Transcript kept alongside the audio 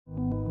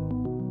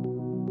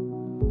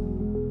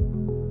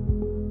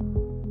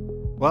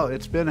Well,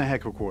 it's been a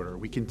heck of a quarter.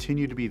 We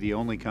continue to be the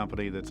only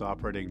company that's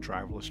operating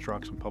driverless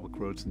trucks on public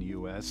roads in the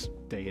U.S.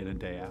 day in and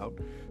day out.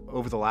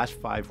 Over the last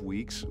 5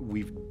 weeks,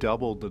 we've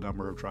doubled the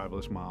number of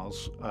driverless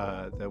miles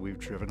that we've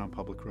driven on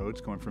public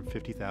roads, going from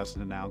 50,000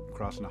 to now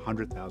crossing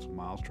 100,000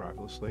 miles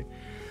driverlessly.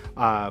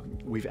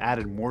 We've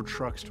added more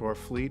trucks to our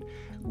fleet.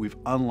 We've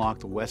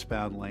unlocked the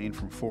westbound lane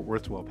from Fort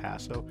Worth to El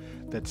Paso.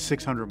 That's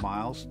 600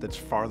 miles. That's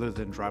farther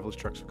than driverless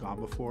trucks have gone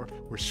before.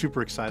 We're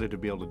super excited to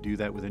be able to do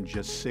that within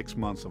just 6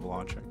 months of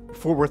launching.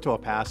 Fort Worth to El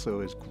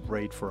Paso is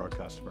great for our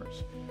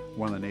customers.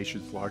 One of the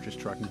nation's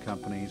largest trucking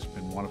companies,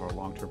 been one of our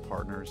long-term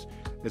partners,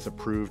 is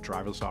approved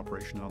driverless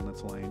operation on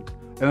this lane.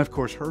 And of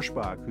course,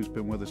 Hirschbach, who's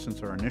been with us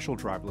since our initial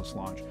driverless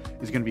launch,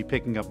 is going to be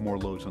picking up more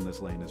loads on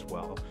this lane as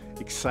well.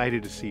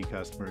 Excited to see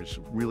customers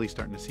really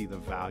starting to see the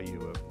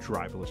value of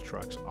driverless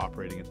trucks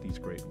operating at these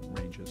great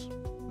ranges.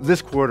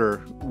 This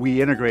quarter,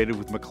 we integrated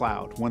with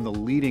McLeod, one of the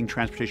leading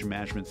transportation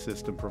management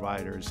system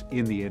providers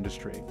in the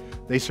industry.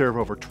 They serve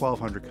over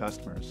 1,200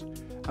 customers.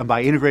 And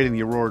by integrating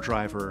the Aurora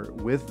Driver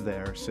with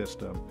their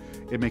system,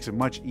 it makes it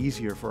much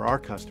easier for our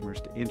customers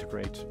to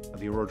integrate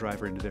the Aurora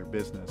Driver into their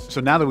business. So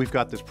now that we've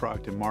got this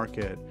product in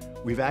market,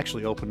 we've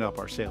actually opened up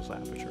our sales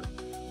aperture.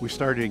 We've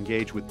started to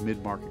engage with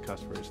mid-market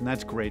customers, and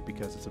that's great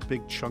because it's a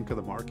big chunk of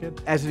the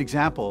market. As an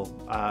example,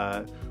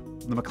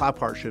 the McLeod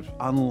partnership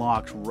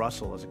unlocked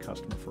Russell as a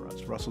customer for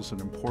us. Russell's an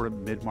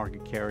important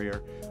mid-market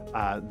carrier.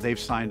 They've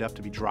signed up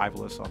to be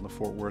driverless on the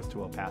Fort Worth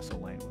to El Paso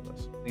lane with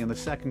us. In the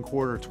second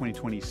quarter of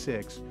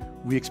 2026,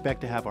 we expect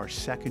to have our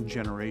second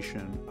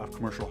generation of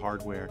commercial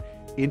hardware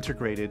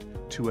integrated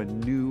to a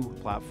new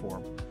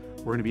platform.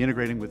 We're going to be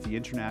integrating with the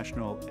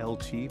international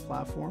LT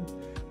platform.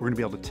 We're going to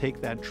be able to take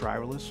that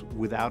driverless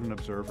without an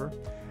observer,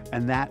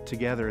 and that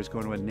together is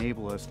going to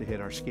enable us to hit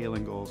our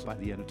scaling goals by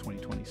the end of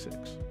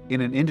 2026.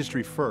 In an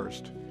industry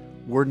first,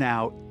 we're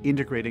now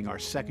integrating our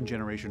second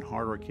generation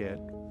hardware kit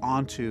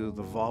onto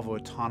the Volvo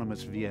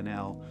autonomous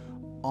VNL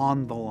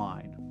on the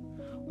line.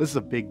 This is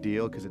a big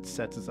deal because it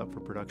sets us up for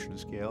production to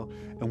scale.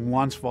 And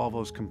once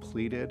Volvo's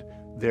completed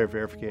their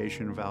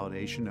verification and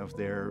validation of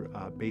their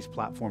base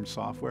platform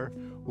software,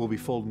 we'll be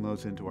folding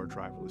those into our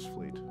driverless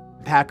fleet.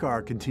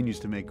 PACCAR continues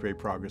to make great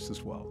progress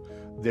as well.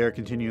 They're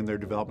continuing their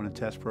development and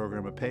test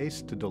program at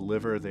pace to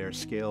deliver their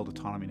scaled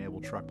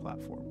autonomy-enabled truck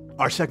platform.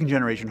 Our second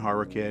generation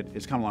hardware kit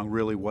is coming along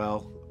really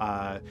well.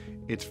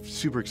 It's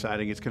super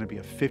exciting. It's going to be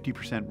a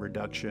 50%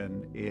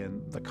 reduction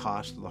in the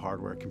cost of the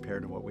hardware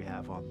compared to what we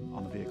have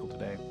on the vehicle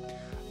today.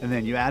 And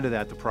then you add to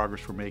that the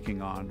progress we're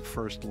making on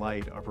First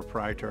Light, our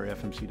proprietary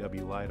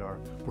FMCW LiDAR.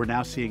 We're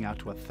now seeing out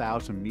to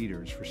 1,000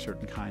 meters for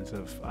certain kinds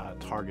of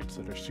targets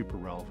that are super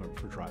relevant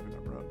for driving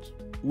on roads.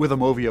 With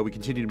Aumovio, we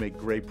continue to make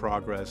great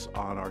progress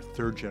on our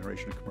third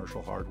generation of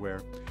commercial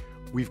hardware.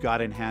 We've got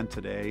in hand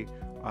today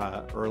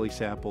early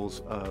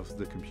samples of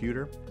the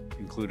computer,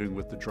 including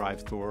with the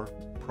Drive-Thor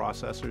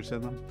processors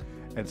in them.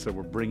 And so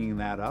we're bringing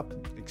that up,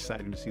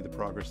 exciting to see the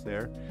progress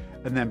there.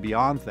 And then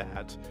beyond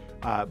that,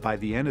 by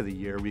the end of the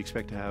year, we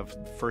expect to have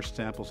first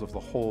samples of the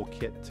whole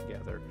kit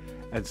together.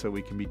 And so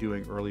we can be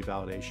doing early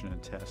validation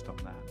and test on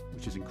that,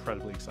 which is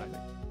incredibly exciting.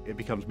 It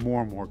becomes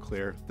more and more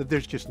clear that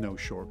there's just no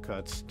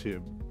shortcuts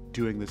to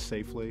doing this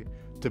safely,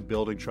 to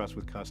building trust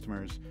with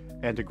customers,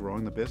 and to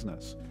growing the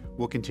business.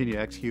 We'll continue to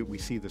execute. We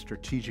see the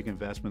strategic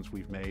investments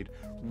we've made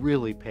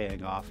really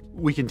paying off.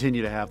 We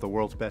continue to have the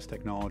world's best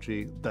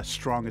technology, the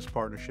strongest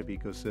partnership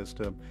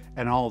ecosystem,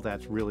 and all of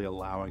that's really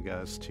allowing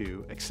us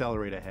to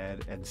accelerate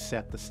ahead and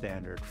set the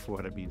standard for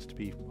what it means to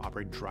be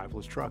operating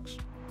driverless trucks.